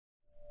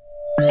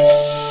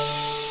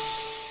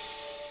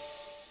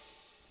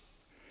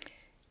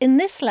In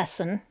this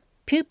lesson,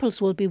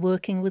 pupils will be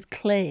working with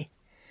clay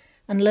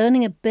and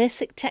learning a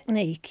basic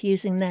technique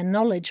using their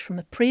knowledge from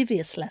a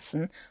previous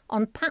lesson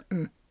on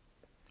pattern.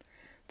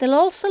 They'll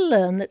also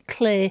learn that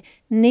clay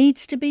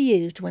needs to be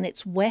used when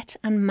it's wet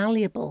and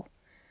malleable,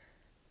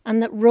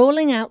 and that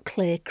rolling out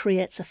clay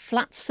creates a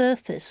flat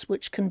surface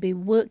which can be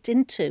worked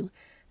into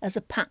as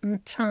a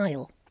pattern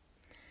tile.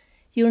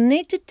 You'll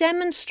need to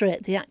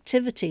demonstrate the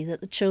activity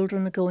that the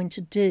children are going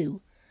to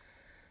do.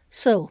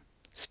 So,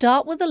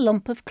 start with a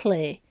lump of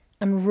clay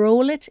and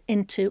roll it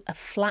into a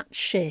flat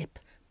shape,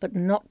 but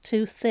not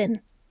too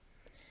thin.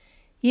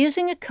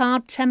 Using a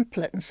card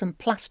template and some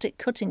plastic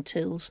cutting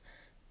tools,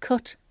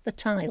 cut the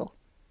tile.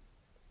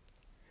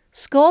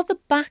 Score the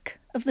back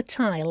of the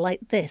tile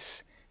like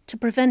this to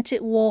prevent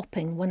it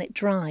warping when it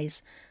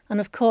dries, and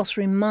of course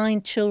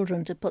remind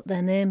children to put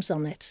their names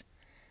on it.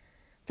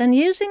 Then,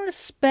 using the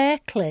spare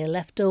clay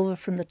left over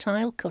from the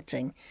tile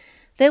cutting,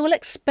 they will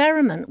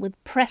experiment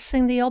with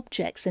pressing the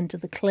objects into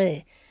the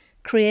clay,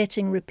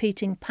 creating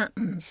repeating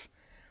patterns.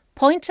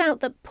 Point out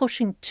that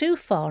pushing too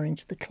far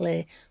into the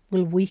clay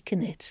will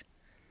weaken it.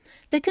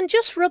 They can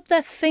just rub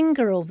their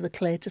finger over the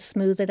clay to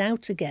smooth it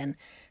out again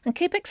and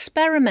keep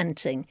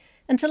experimenting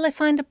until they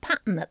find a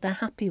pattern that they're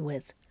happy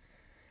with.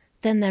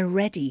 Then they're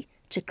ready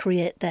to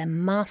create their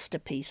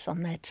masterpiece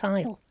on their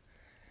tile.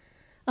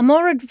 A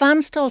more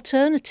advanced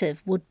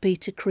alternative would be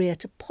to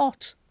create a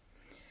pot,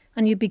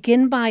 and you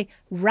begin by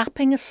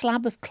wrapping a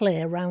slab of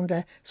clay around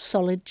a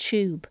solid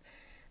tube,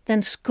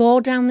 then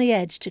score down the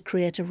edge to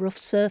create a rough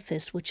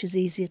surface which is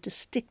easier to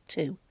stick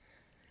to.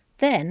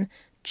 Then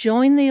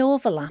join the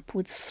overlap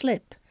with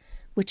slip,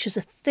 which is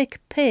a thick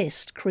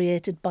paste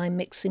created by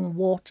mixing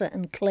water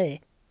and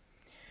clay.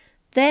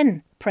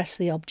 Then press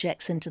the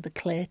objects into the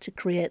clay to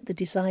create the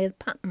desired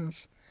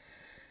patterns.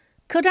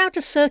 Cut out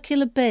a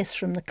circular base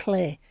from the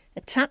clay,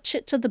 attach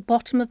it to the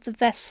bottom of the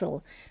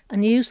vessel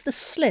and use the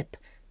slip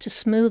to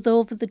smooth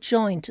over the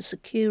join to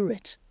secure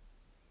it.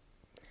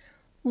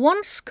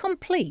 Once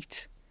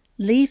complete,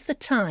 leave the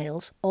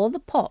tiles or the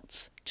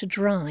pots to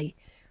dry,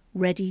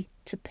 ready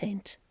to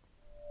paint.